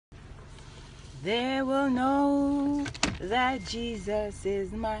They will know that Jesus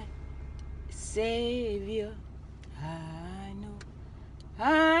is my Savior. I know,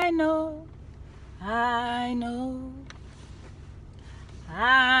 I know, I know,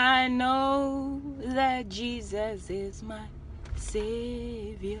 I know that Jesus is my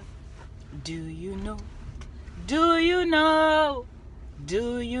Savior. Do you know? Do you know?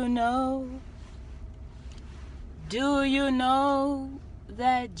 Do you know? Do you know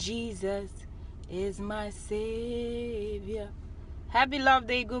that Jesus is my Savior? Happy Love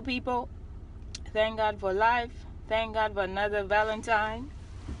Day, good people. Thank God for life. Thank God for another Valentine.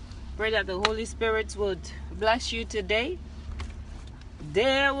 Pray that the Holy Spirit would bless you today.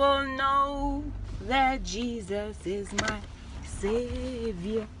 They will know that Jesus is my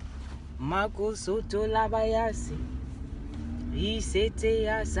Savior. Mako soto labayasi. Isete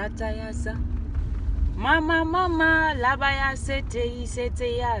ya satayasa. Mama labaya sete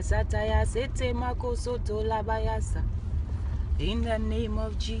isete ya sataya sete mako soto labayasa. In the name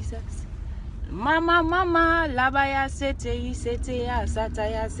of Jesus. Mama labaya sete isete ya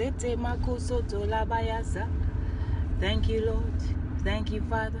sataya sete mako soto labayasa. Thank you, Lord. Thank you,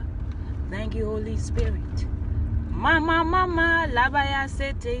 Father. Thank you, Holy Spirit. Mama labaya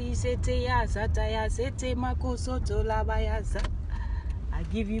sete isete ya sataya sete mako soto labayasa. I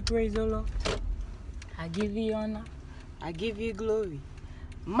give you praise, O Lord. I give you honor. I give you glory.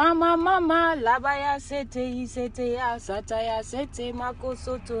 Mama labaya sete ya sataya sete mako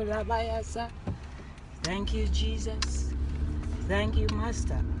soto labaya sa. Thank you, Jesus. Thank you,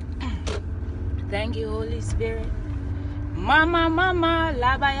 Master. Thank you, Holy Spirit. Mama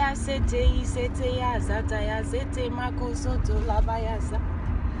labaya sete ya sataya sete mako soto labaya sa.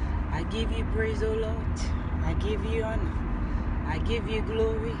 I give you praise, O Lord. I give you honor. I give you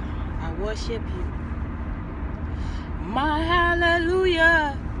glory. I worship you. My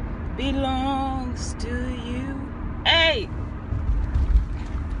hallelujah belongs to you. Hey!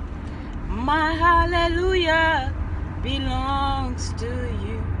 My hallelujah belongs to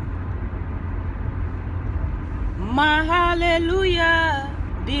you. My hallelujah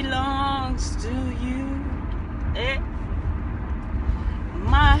belongs to you. Hey!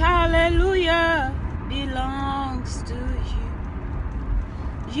 My hallelujah belongs to you.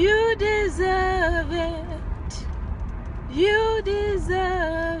 You deserve it. You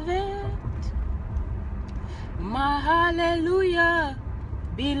deserve it. My hallelujah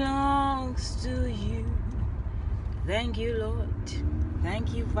belongs to you. Thank you, Lord.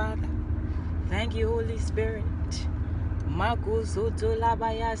 Thank you, Father. Thank you, Holy Spirit. Mako soto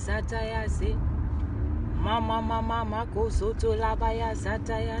labaya sataya se. Mama mako soto labaya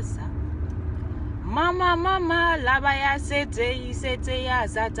sataya sa. Mama labaya sete isete ya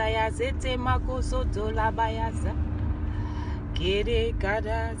sataya sete mako soto labaya sa. Kere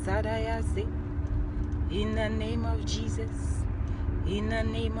kada sadaya se. In the name of Jesus. In the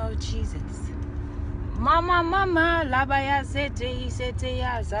name of Jesus. Mama labaya sete isete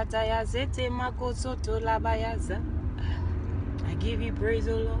ya sataya sete mako soto labaya sa. I give you praise,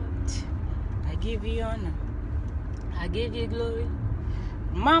 O Lord. I give you honor. I give you glory.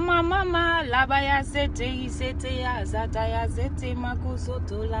 Mama labaya sete isete ya sataya sete mako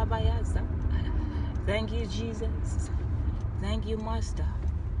soto labaya sa. Thank you, Jesus. Thank you, Master.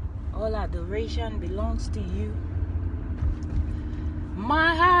 All adoration belongs to you.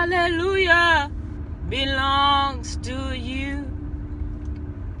 My hallelujah belongs to you.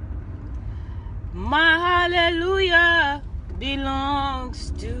 My hallelujah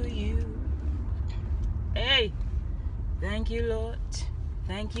belongs to you. Hey, thank you, Lord.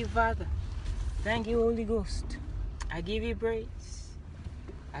 Thank you, Father. Thank you, Holy Ghost. I give you praise.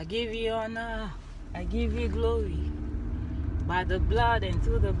 I give you honor. I give you glory. By the blood and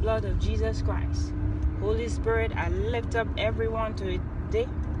through the blood of Jesus Christ. Holy Spirit, I lift up everyone today.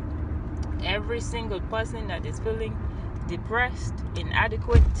 Every single person that is feeling depressed,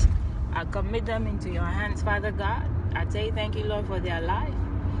 inadequate, I commit them into your hands, Father God. I say thank you, Lord, for their life.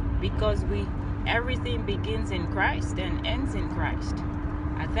 Because everything begins in Christ and ends in Christ.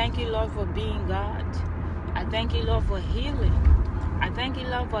 I thank you, Lord, for being God. I thank you, Lord, for healing. I thank you,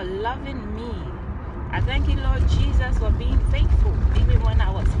 Lord, for loving me. I thank you, Lord Jesus, for being faithful, even when I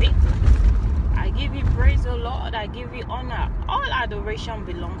was faithful. I give you praise, O Lord. I give you honor. All adoration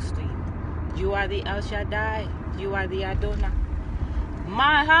belongs to you. You are the El Shaddai. You are the Adonai.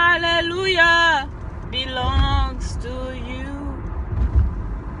 My hallelujah belongs to you.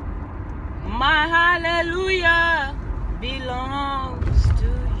 My hallelujah belongs to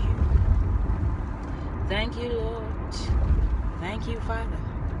you. Thank you, Lord. Thank you, Father.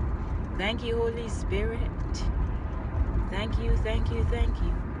 Thank you, Holy Spirit. Thank you, thank you, thank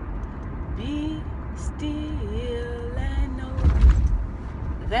you. Be still and know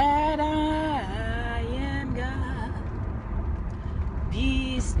that I am God.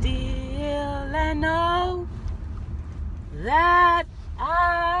 Be still and know that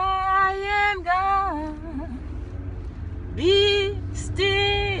I am God. Be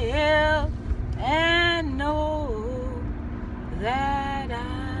still and know that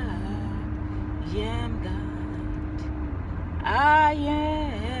I am God. I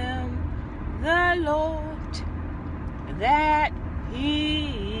am the Lord that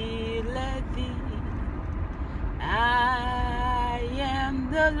healeth thee. I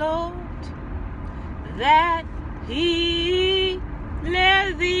am the Lord that healeth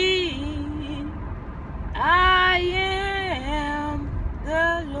thee. I am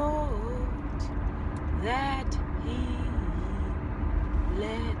the Lord that healeth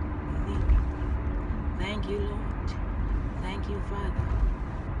thee. Thank you, Lord. Thank you, Father.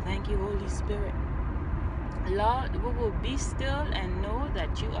 Thank you, Holy Spirit. Lord, we will be still and know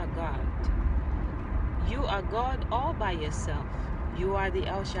that you are God. You are God all by yourself. You are the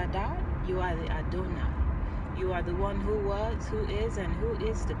El Shaddai. You are the Adonai. You are the one who was, who is, and who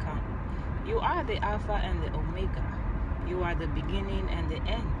is to come. You are the Alpha and the Omega. You are the beginning and the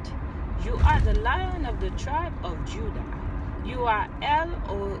end. You are the Lion of the tribe of Judah. You are El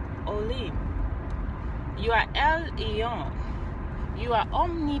Olim. You are El Elyon. You are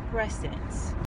omnipresent.